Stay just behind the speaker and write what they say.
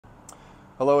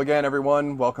Hello again,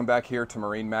 everyone. Welcome back here to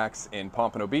MarineMax in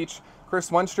Pompano Beach.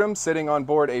 Chris Wenstrom sitting on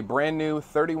board a brand new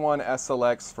 31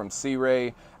 SLX from Sea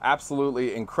Ray.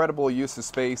 Absolutely incredible use of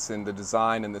space in the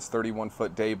design in this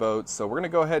 31-foot day boat. So we're going to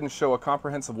go ahead and show a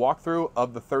comprehensive walkthrough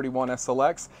of the 31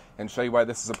 SLX and show you why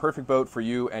this is a perfect boat for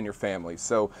you and your family.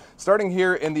 So starting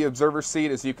here in the observer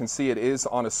seat, as you can see, it is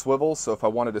on a swivel. So if I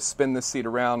wanted to spin this seat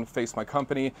around, face my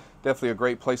company, definitely a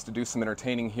great place to do some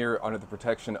entertaining here under the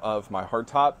protection of my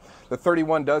hardtop. The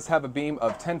 31 does have a beam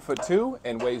of 10'2"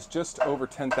 and weighs just over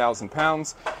 10,000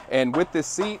 pounds. And with this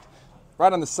seat,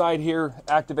 right on the side here,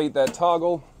 activate that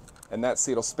toggle, and that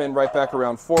seat will spin right back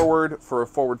around forward for a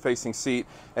forward-facing seat.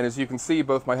 And as you can see,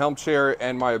 both my helm chair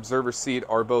and my observer seat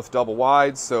are both double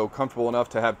wide, so comfortable enough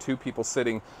to have two people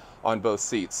sitting on both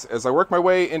seats. As I work my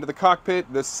way into the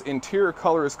cockpit, this interior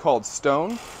color is called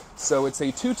Stone. So it's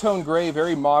a two-tone gray,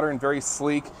 very modern, very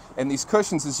sleek, and these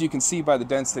cushions, as you can see by the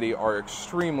density, are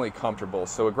extremely comfortable.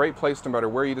 So a great place no matter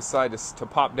where you decide to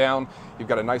pop down. You've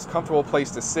got a nice comfortable place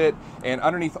to sit, and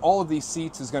underneath all of these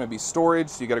seats is going to be storage,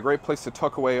 so you got a great place to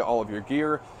tuck away all of your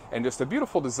gear, and just a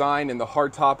beautiful design in the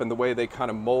hardtop, and the way they kind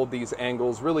of mold these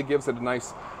angles really gives it a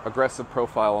nice aggressive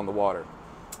profile on the water.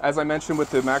 As I mentioned,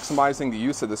 with maximizing the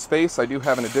use of the space, I do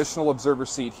have an additional observer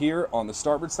seat here on the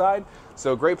starboard side.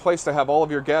 So a great place to have all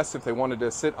of your guests if they wanted to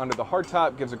sit under the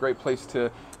hardtop. Gives a great place to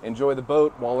enjoy the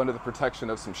boat while under the protection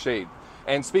of some shade.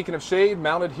 And speaking of shade,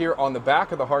 mounted here on the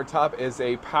back of the hardtop is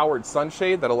a powered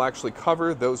sunshade that'll actually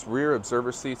cover those rear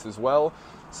observer seats as well.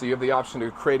 So you have the option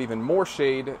to create even more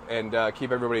shade and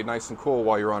keep everybody nice and cool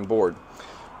while you're on board.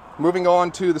 Moving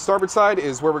on to the starboard side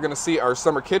is where we're going to see our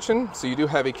summer kitchen. So you do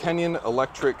have a Kenyon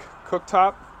electric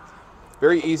cooktop.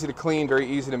 Very easy to clean, very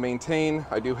easy to maintain.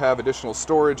 I do have additional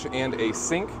storage and a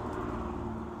sink.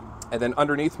 And then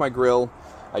underneath my grill,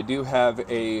 I do have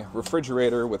a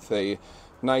refrigerator with a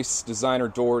nice designer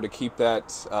door to keep that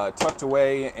tucked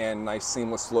away, and nice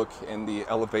seamless look in the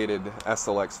elevated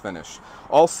SLX finish.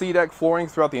 All SeaDek flooring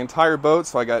throughout the entire boat,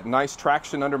 so I got nice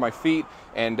traction under my feet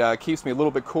and keeps me a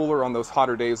little bit cooler on those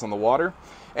hotter days on the water.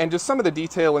 And just some of the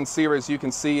detail in here, as you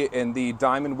can see in the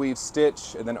diamond weave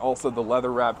stitch, and then also the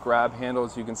leather wrap grab handle.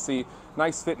 As you can see,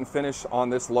 nice fit and finish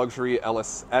on this luxury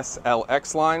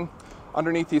SLX line.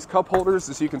 Underneath these cup holders,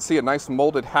 as you can see, a nice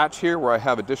molded hatch here where I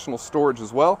have additional storage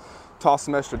as well. Toss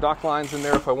some extra dock lines in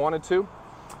there if I wanted to.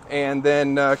 And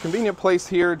then convenient place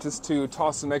here just to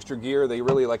toss some extra gear. They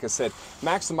really, like I said,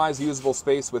 maximize usable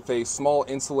space with a small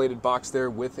insulated box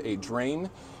there with a drain.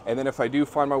 And then if I do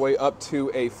find my way up to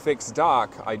a fixed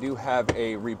dock, I do have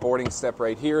a reboarding step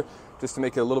right here just to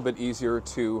make it a little bit easier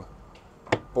to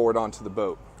board onto the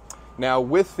boat. Now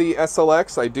with the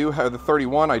SLX, I do have the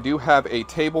 31, I do have a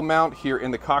table mount here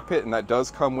in the cockpit, and that does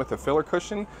come with a filler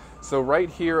cushion. So right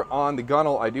here on the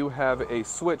gunnel, I do have a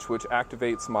switch which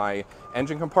activates my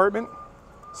engine compartment.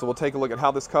 So we'll take a look at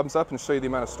how this comes up and show you the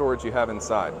amount of storage you have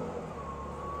inside.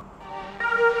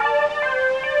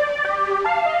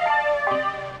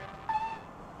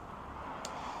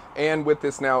 And with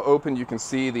this now open, you can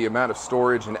see the amount of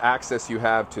storage and access you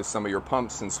have to some of your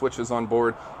pumps and switches on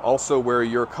board. Also, where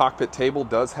your cockpit table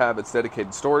does have its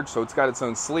dedicated storage, so it's got its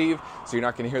own sleeve, so you're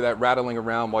not going to hear that rattling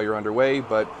around while you're underway.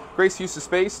 But great use of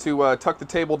space to tuck the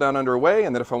table down underway,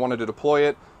 and then if I wanted to deploy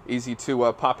it, easy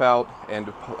to pop out and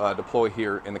deploy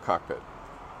here in the cockpit.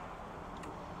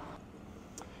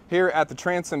 Here at the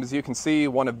transom, as you can see,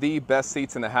 one of the best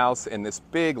seats in the house in this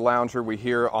big lounger we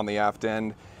hear on the aft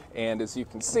end. And as you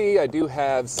can see, I do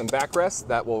have some backrests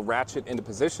that will ratchet into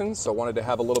position, so I wanted to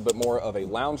have a little bit more of a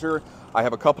lounger. I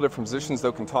have a couple different positions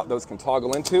those can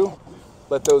toggle into.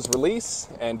 Let those release,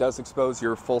 and does expose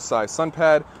your full-size sun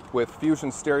pad with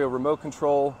Fusion stereo remote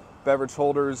control, beverage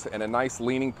holders, and a nice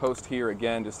leaning post here,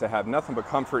 again, just to have nothing but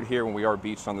comfort here when we are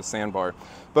beached on the sandbar.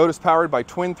 Boat is powered by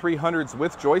twin 300s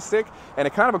with joystick, and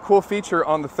a kind of a cool feature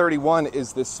on the 31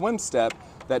 is this swim step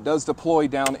that does deploy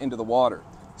down into the water.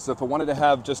 So if I wanted to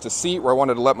have just a seat where I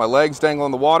wanted to let my legs dangle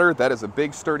in the water, that is a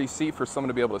big sturdy seat for someone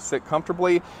to be able to sit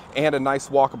comfortably, and a nice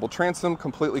walkable transom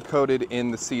completely coated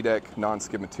in the SeaDek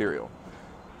non-skid material.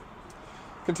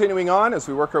 Continuing on as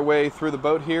we work our way through the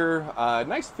boat here,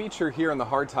 nice feature here on the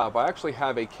hardtop, I actually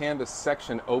have a canvas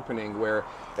section opening where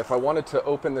if I wanted to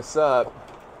open this up,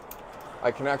 I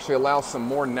can actually allow some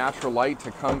more natural light to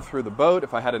come through the boat.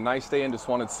 If I had a nice day and just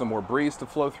wanted some more breeze to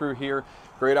flow through here,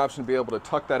 great option to be able to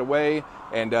tuck that away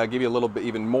and give you a little bit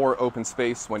even more open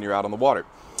space when you're out on the water.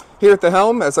 Here at the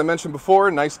helm, as I mentioned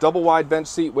before, nice double wide bench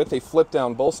seat with a flip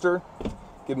down bolster.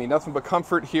 Give me nothing but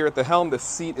comfort here at the helm. The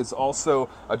seat is also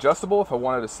adjustable if I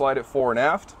wanted to slide it fore and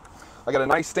aft. I got a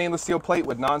nice stainless steel plate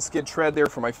with non-skid tread there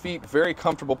for my feet. Very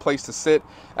comfortable place to sit.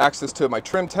 Access to my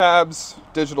trim tabs,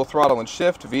 digital throttle and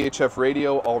shift, VHF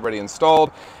radio already installed.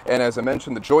 And as I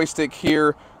mentioned, the joystick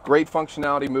here, great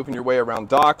functionality moving your way around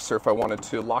docks, or if I wanted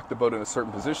to lock the boat in a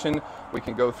certain position, we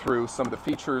can go through some of the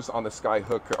features on the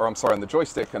Skyhook, or I'm sorry, on the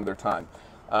joystick another time.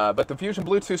 But the Fusion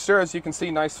Bluetooth stereo, as you can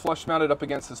see, nice flush mounted up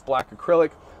against this black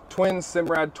acrylic. Twin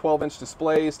Simrad 12-inch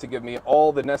displays to give me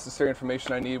all the necessary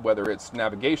information I need, whether it's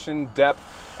navigation, depth,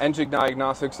 engine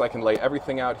diagnostics. I can lay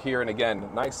everything out here, and again,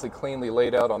 nicely, cleanly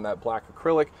laid out on that black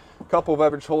acrylic. A couple of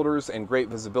beverage holders and great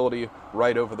visibility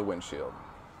right over the windshield.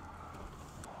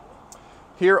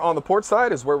 Here on the port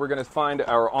side is where we're going to find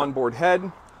our onboard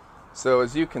head. So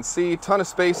as you can see, ton of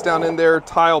space down in there,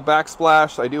 tile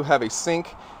backsplash. I do have a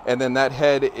sink, and then that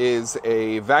head is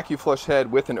a vacuum flush head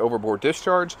with an overboard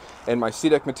discharge, and my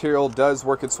SeaDek material does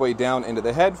work its way down into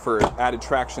the head for added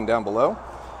traction down below.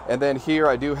 And then here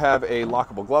I do have a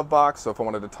lockable glove box, so if I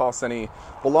wanted to toss any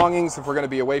belongings, if we're going to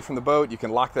be away from the boat, you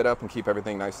can lock that up and keep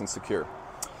everything nice and secure.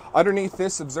 Underneath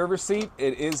this observer seat,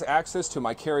 it is access to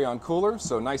my carry-on cooler,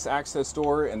 so nice access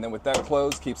door, and then with that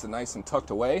closed, keeps it nice and tucked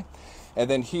away. And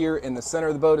then here in the center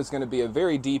of the boat is going to be a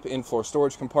very deep in-floor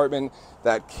storage compartment.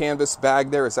 That canvas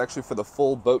bag there is actually for the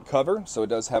full boat cover, so it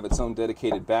does have its own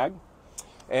dedicated bag.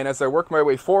 And as I work my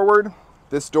way forward,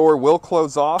 this door will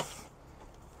close off,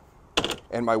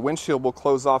 and my windshield will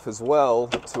close off as well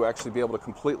to actually be able to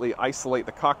completely isolate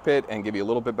the cockpit and give you a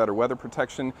little bit better weather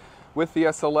protection. With the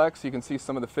SLX, you can see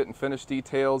some of the fit and finish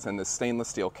details and the stainless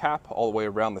steel cap all the way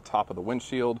around the top of the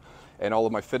windshield, and all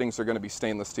of my fittings are going to be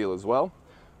stainless steel as well.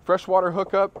 Freshwater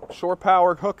hookup, shore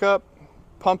power hookup,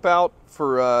 pump out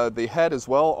for the head as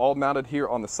well, all mounted here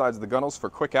on the sides of the gunnels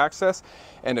for quick access,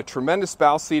 and a tremendous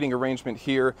bow seating arrangement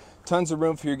here. Tons of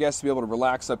room for your guests to be able to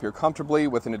relax up here comfortably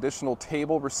with an additional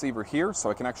table receiver here,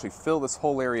 so I can actually fill this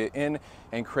whole area in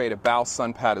and create a bow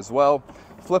sun pad as well.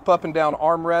 Flip up and down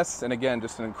armrests, and again,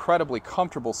 just an incredibly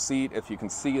comfortable seat. If you can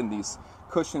see in these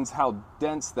cushions how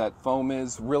dense that foam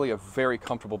is, really a very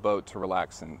comfortable boat to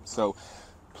relax in. So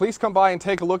please come by and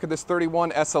take a look at this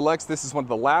 31 SLX. This is one of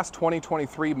the last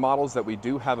 2023 models that we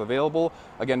do have available.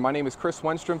 Again, my name is Chris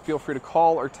Wenstrom. Feel free to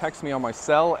call or text me on my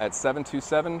cell at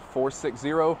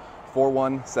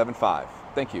 727-460-4175.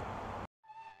 Thank you.